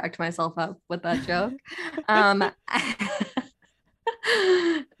just cracked myself up with that joke.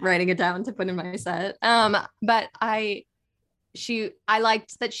 Writing it down to put in my set. But I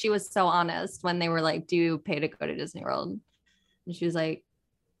liked that she was so honest when they were like, do you pay to go to Disney World? And she was like,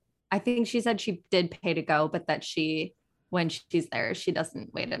 I think she said she did pay to go, but that when she's there, she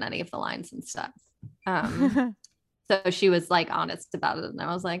doesn't wait in any of the lines and stuff. So she was like honest about it. And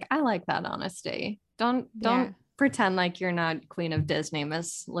I was like, I like that honesty. Don't pretend like you're not Queen of Disney,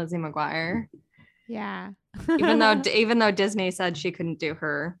 Miss Lizzie McGuire. Yeah. even though Disney said she couldn't do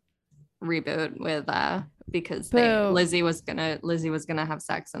her reboot with because Lizzie was gonna have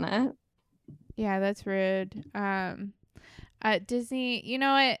sex in it. Yeah, that's rude. Disney, you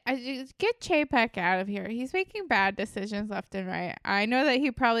know what? Get Chapek out of here. He's making bad decisions left and right. I know that he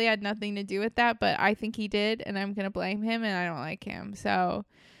probably had nothing to do with that, but I think he did, and I'm gonna blame him, and I don't like him. So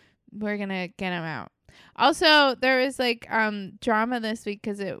we're gonna get him out. Also, there was like drama this week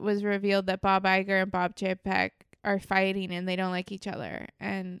because it was revealed that Bob Iger and Bob Chapek are fighting and they don't like each other,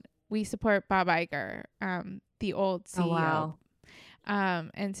 and we support Bob Iger, the old CEO. Oh, wow.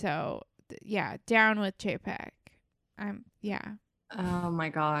 And so down with Chapek. Oh my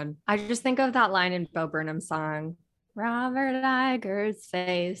God. I just think of that line in Bo Burnham's song, Robert Iger's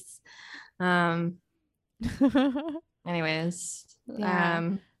face. Anyways.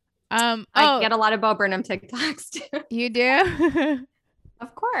 I get a lot of Bo Burnham TikToks too. You do?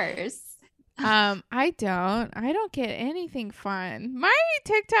 Of course. I don't get anything fun. My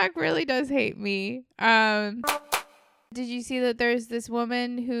TikTok really does hate me. Did you see that there's this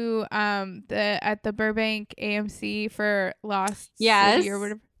woman who at the Burbank AMC for Lost City or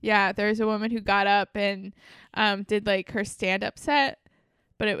whatever? Yeah, there's a woman who got up and did like her stand-up set,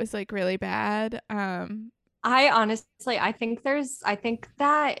 but it was like really bad. I honestly think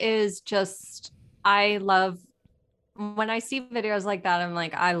that is just, I love when I see videos like that. I'm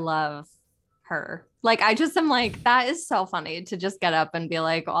like, I love her. Like, I just am like, that is so funny to just get up and be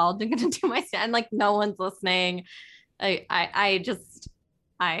like, well, I'm gonna do my stand, like no one's listening. I just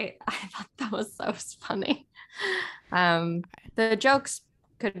I thought that was so funny. The jokes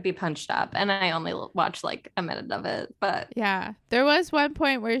could be punched up, and I only watched like a minute of it, but yeah, there was one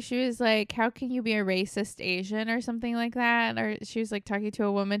point where she was like, how can you be a racist Asian or something like that, or she was like talking to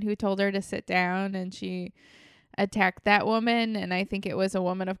a woman who told her to sit down, and she attacked that woman, and I think it was a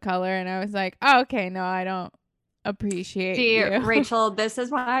woman of color, and I was like, oh, okay, no, I don't appreciate you. Rachel, this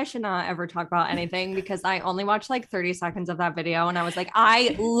is why I should not ever talk about anything, because I only watched like 30 seconds of that video and I was like,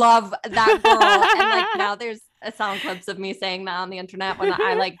 I love that girl. And like now there's sound clips of me saying that on the internet when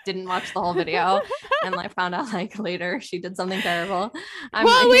I like didn't watch the whole video and like found out like later she did something terrible.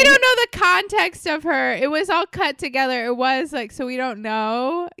 Well, we don't know the context of her. It was all cut together. It was like, so we don't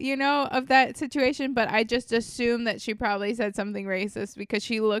know, you know, of that situation, but I just assume that she probably said something racist because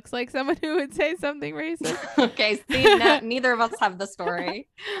she looks like someone who would say something racist. Okay, see, neither of us have the story.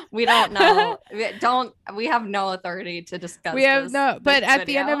 We don't know. We have no authority to discuss. We have no, but at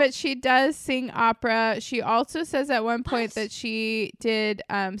the end of it, she does sing opera. She also says at one point that she did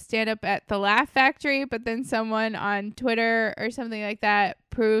stand up at the Laugh Factory, but then someone on Twitter or something like that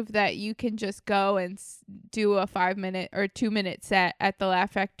proved that you can just go and do a 5-minute or 2-minute set at the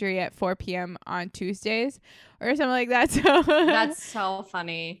Laugh Factory at 4 p.m. on Tuesdays or something like that. So that's so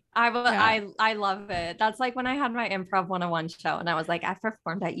funny. I love it. That's like when I had my Improv 101 show and I was like, I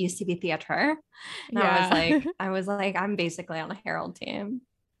performed at UCB Theater. And I was like, I'm basically on a Herald team.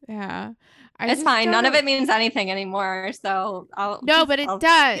 Yeah. It's fine. None of it means anything anymore. So I'll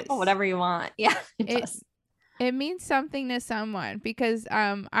does. Whatever you want. Yeah, it does. It means something to someone because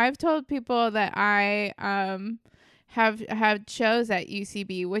I've told people that I have had shows at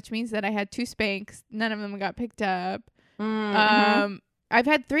UCB, which means that I had 2 Spanks. None of them got picked up. Mm-hmm. I've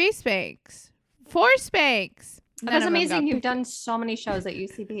had 3 Spanks, 4 Spanks. That's amazing. You've done so many shows at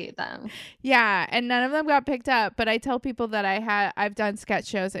UCB then. Yeah, and none of them got picked up. But I tell people that I've done sketch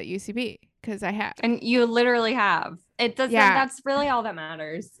shows at UCB because I have. And you literally have. It does. Yeah. That's really all that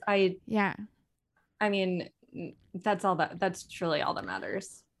matters. I mean, that's truly all that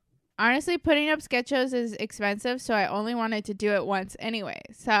matters. Honestly, putting up sketch shows is expensive, so I only wanted to do it once anyway.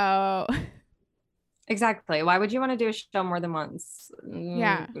 So exactly. Why would you want to do a show more than once?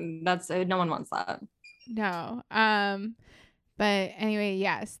 Yeah. That's no one wants that. No. But anyway,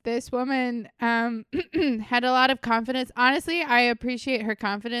 yes, this woman had a lot of confidence. Honestly, I appreciate her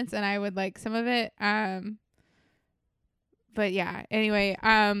confidence and I would like some of it. But yeah, anyway,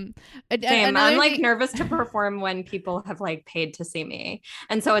 same. I'm like nervous to perform when people have like paid to see me.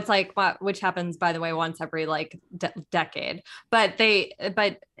 And so it's like which happens, by the way, once every like decade, but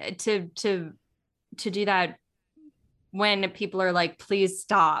to do that when people are like, please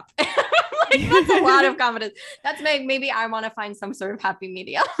stop. Like, that's a lot of confidence. That's maybe I want to find some sort of happy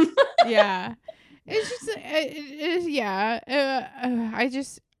medium. Yeah. It's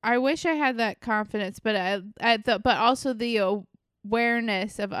just, I wish I had that confidence, but but also the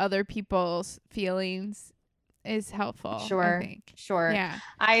awareness of other people's feelings is helpful. Sure. I think. Sure. Yeah.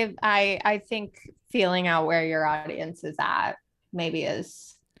 I think feeling out where your audience is at maybe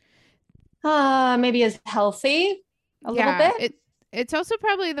is healthy a little bit. It's also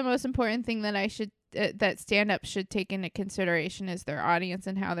probably the most important thing that that stand-up should take into consideration is their audience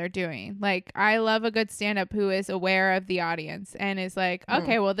and how they're doing. Like, I love a good stand-up who is aware of the audience and is like,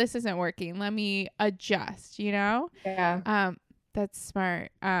 okay, well, this isn't working. Let me adjust, you know? Yeah. That's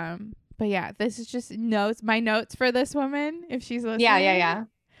smart. But yeah, this is just my notes for this woman, if she's listening. Yeah.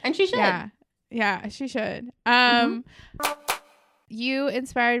 And she should. Yeah, she should. You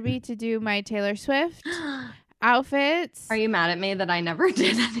inspired me to do my Taylor Swift outfits. Are you mad at me that I never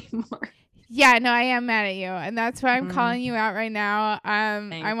did anymore? Yeah, no, I am mad at you, and that's why I'm calling you out right now.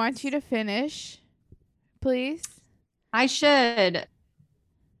 I want you to finish, please. I should.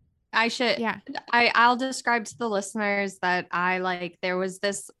 Yeah. I'll describe to the listeners that there was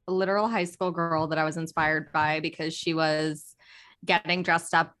this literal high school girl that I was inspired by because she was getting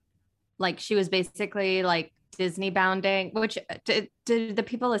dressed up like she was basically like Disney bounding, which do the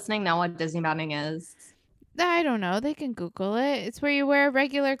people listening know what Disney bounding is? I don't know. They can Google it. It's where you wear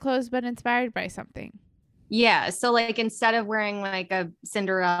regular clothes but inspired by something. Yeah. So like instead of wearing like a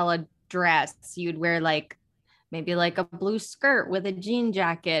Cinderella dress, you'd wear like maybe like a blue skirt with a jean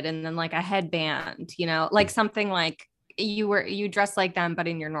jacket and then like a headband, you know, like something like you dress like them but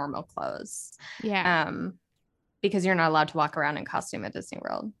in your normal clothes. Yeah. Because you're not allowed to walk around in costume at Disney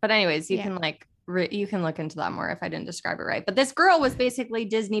World. But anyways, you can like you can look into that more if I didn't describe it right. But this girl was basically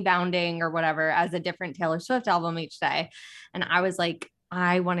Disney bounding or whatever as a different Taylor Swift album each day. And I was like,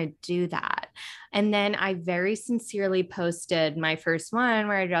 I want to do that. And then I very sincerely posted my first one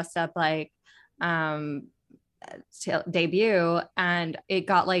where I dressed up like debut, and it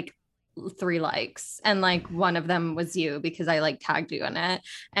got like 3 likes, and like one of them was you because I like tagged you in it.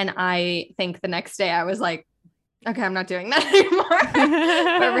 And I think the next day I was like, okay, I'm not doing that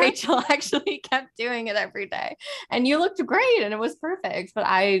anymore. But Rachel actually kept doing it every day, and you looked great and it was perfect, but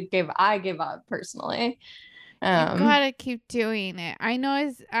I gave up personally. You gotta keep doing it. I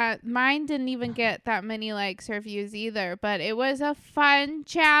know mine didn't even get that many likes or views either, but it was a fun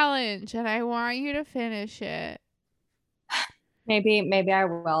challenge and I want you to finish it. Maybe I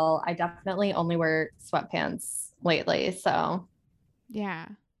will. I definitely only wear sweatpants lately, so yeah,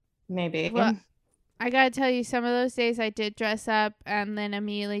 maybe. Well, I gotta tell you, some of those days I did dress up and then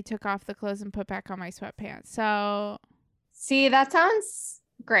immediately took off the clothes and put back on my sweatpants. So see, that sounds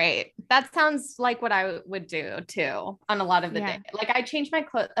great. That sounds like what I would do too on a lot of the day. Like I change my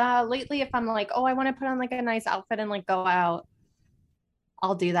clothes lately. If I'm like, oh, I want to put on like a nice outfit and like go out,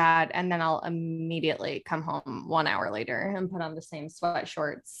 I'll do that, and then I'll immediately come home 1 hour later and put on the same sweat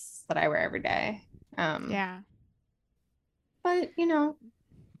shorts that I wear every day. Yeah, but you know,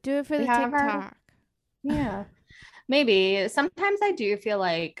 do it for the TikTok. Yeah, maybe. Sometimes I do feel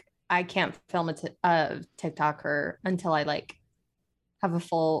like I can't film a TikToker until I like have a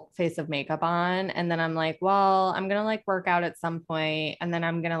full face of makeup on, and then I'm like, well, I'm gonna like work out at some point, and then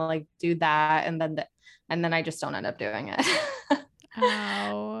I'm gonna like do that, and then I just don't end up doing it.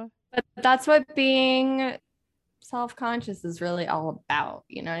 Oh, but that's what being self-conscious is really all about,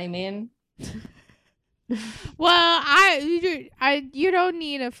 you know what I mean? Well, you don't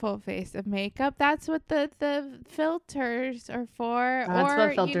need a full face of makeup. That's what the filters are for. That's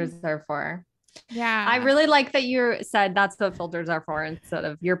what filters are for. Yeah. I really like that you said that's what filters are for instead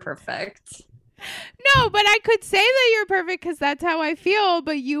of you're perfect. No, but I could say that you're perfect because that's how I feel,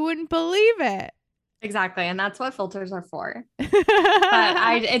 but you wouldn't believe it. Exactly. And that's what filters are for. But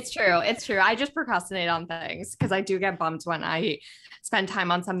it's true. I just procrastinate on things because I do get bummed when I spend time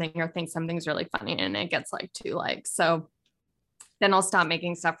on something or think something's really funny and it gets like 2 likes. So then I'll stop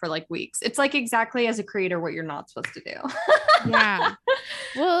making stuff for like weeks. It's like exactly as a creator what you're not supposed to do. Yeah.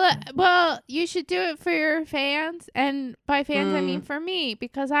 Well, you should do it for your fans. And by fans, I mean for me,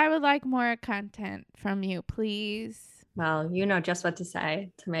 because I would like more content from you, please. Well, you know just what to say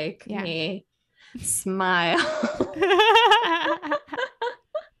to make me smile.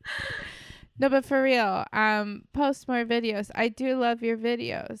 No, but for real, post more videos. I do love your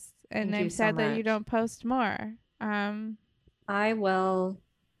videos, and I'm sad that you don't post more. I will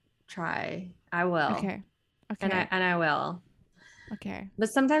try. I will. Okay. And I will. Okay. But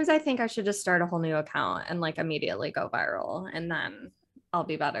sometimes I think I should just start a whole new account and like immediately go viral, and then I'll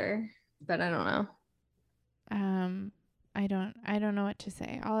be better. But I don't know. I don't know what to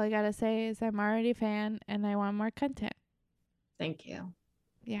say. All I gotta say is I'm already a fan and I want more content. Thank you.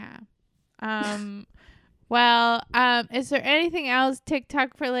 Yeah. Well, is there anything else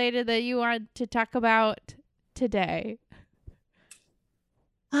TikTok related that you want to talk about today?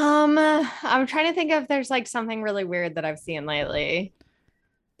 I'm trying to think if there's like something really weird that I've seen lately,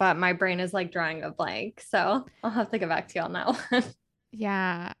 but my brain is like drawing a blank, so I'll have to get back to you on that one.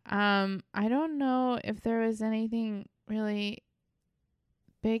 Yeah. I don't know if there was anything really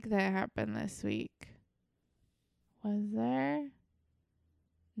big that happened this week. Was there?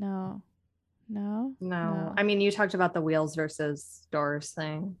 No. I mean, you talked about the wheels versus doors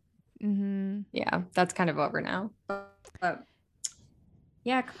thing. Mm-hmm. Yeah, that's kind of over now. But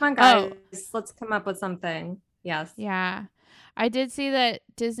yeah, come on, guys. Let's come up with something. Yes. Yeah. I did see that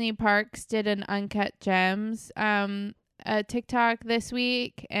Disney Parks did an Uncut Gems TikTok this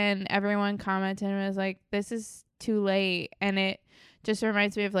week, and everyone commented and was like, this is too late. And it just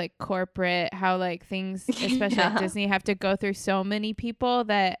reminds me of like corporate, how like things, especially at Disney, have to go through so many people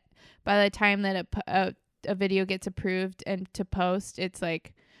that by the time that a video gets approved and to post, it's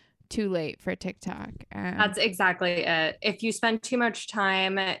like too late for TikTok. That's exactly it. If you spend too much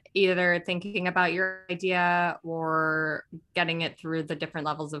time either thinking about your idea or getting it through the different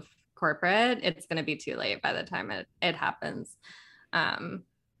levels of corporate, it's going to be too late by the time it happens.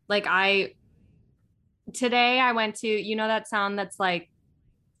 Today I went to, you know, that sound that's like,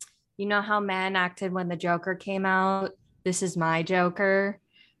 you know how men acted when the Joker came out? This is my Joker.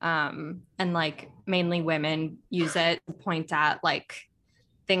 And like mainly women use it to point at like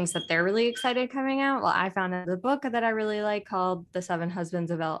things that they're really excited coming out. Well, I found a book that I really like called The 7 Husbands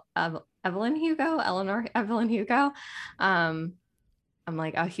of Evelyn Hugo, Eleanor Evelyn Hugo. I'm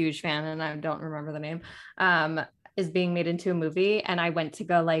like a huge fan and I don't remember the name. Is being made into a movie, and I went to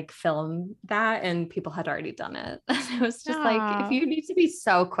go like film that and people had already done it. It was just like, if you need to be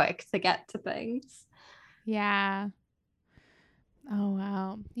so quick to get to things. Yeah. Oh,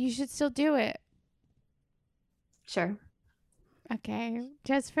 wow. You should still do it. Sure. Okay.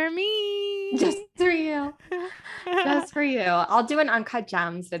 Just for me. Just for you. Just for you. I'll do an Uncut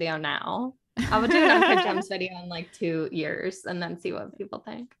Gems video now. I will do an Uncut Gems video in like 2 years and then see what people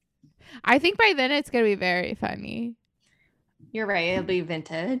think. I think by then it's going to be very funny. You're right. It'll be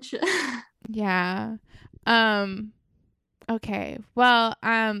vintage. Yeah. Okay. Well,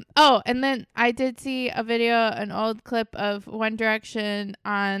 oh, and then I did see a video, an old clip of One Direction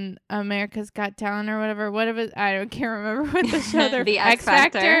on America's Got Talent or whatever. I can't remember what the show they're The X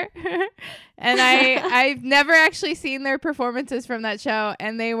Factor. And I've never actually seen their performances from that show,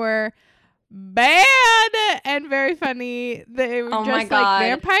 and they were bad and very funny. They were just like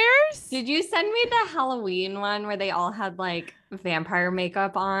vampires. Did you send me the Halloween one where they all had like vampire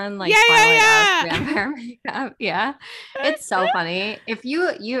makeup on? Like yeah. Vampire makeup. Yeah. It's so funny. If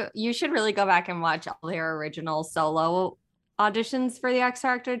you should really go back and watch all their original solo auditions for the X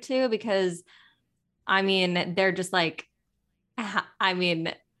Factor too, because I mean, they're just like, I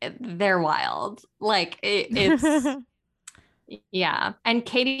mean, they're wild. Like it's yeah. And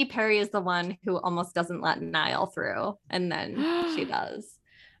Katy Perry is the one who almost doesn't let Niall through, and then she does.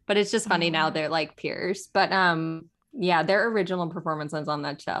 But it's just funny now they're like peers. But yeah, their original performances on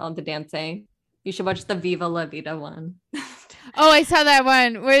that show, the dancing. You should watch the Viva La Vida one. Oh, I saw that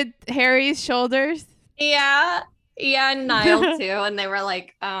one with Harry's shoulders. Yeah. Yeah, and Niall too. And they were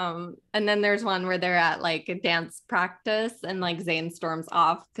like, and then there's one where they're at like a dance practice and like Zayn storms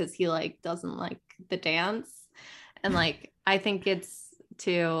off because he like doesn't like the dance. And like I think it's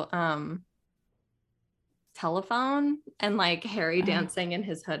to Telephone and like Harry dancing in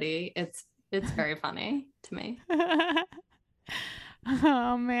his hoodie. It's very funny to me.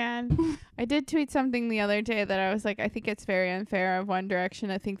 Oh man. I did tweet something the other day that I was like, I think it's very unfair of One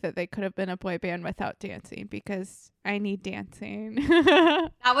Direction. I think that they could have been a boy band without dancing because I need dancing.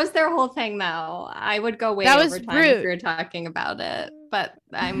 That was their whole thing though. I would go way over time if we were talking about it. But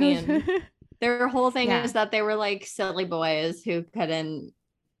I mean their whole thing is that they were like silly boys who couldn't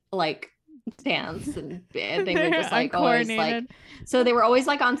like dance, and they were just like always like, so they were always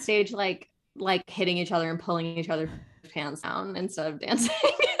like on stage like hitting each other and pulling each other's pants down instead of dancing.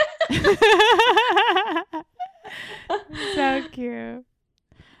 So cute.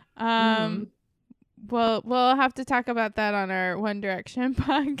 Well, we'll have to talk about that on our One Direction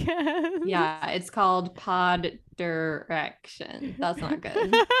podcast. Yeah, it's called Pod Direction. That's not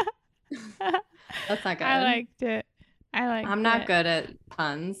good. That's not good. I liked it. I'm not good at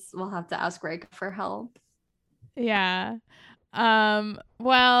puns. We'll have to ask Greg for help. Yeah.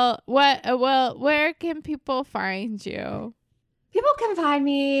 Well, where can people find you? People can find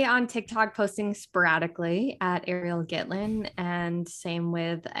me on TikTok posting sporadically at Ariel Gitlin, and same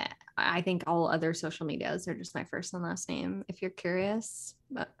with I think all other social medias are just my first and last name. If you're curious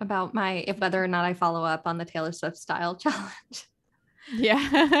about whether or not I follow up on the Taylor Swift style challenge.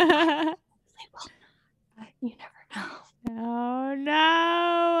 Yeah. But you never know. Oh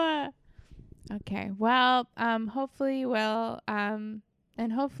no. Okay. Well, hopefully we'll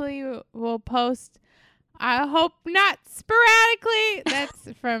post. I hope not sporadically.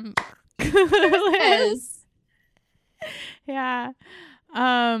 That's from Liz. Yeah.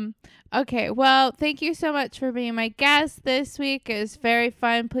 Okay. Well, thank you so much for being my guest this week. It was very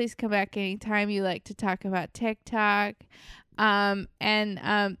fun. Please come back anytime you like to talk about TikTok. And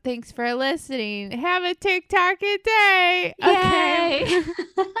thanks for listening. Have a TikTok-y day. Okay.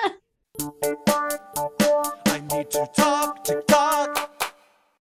 I need to talk TikTok.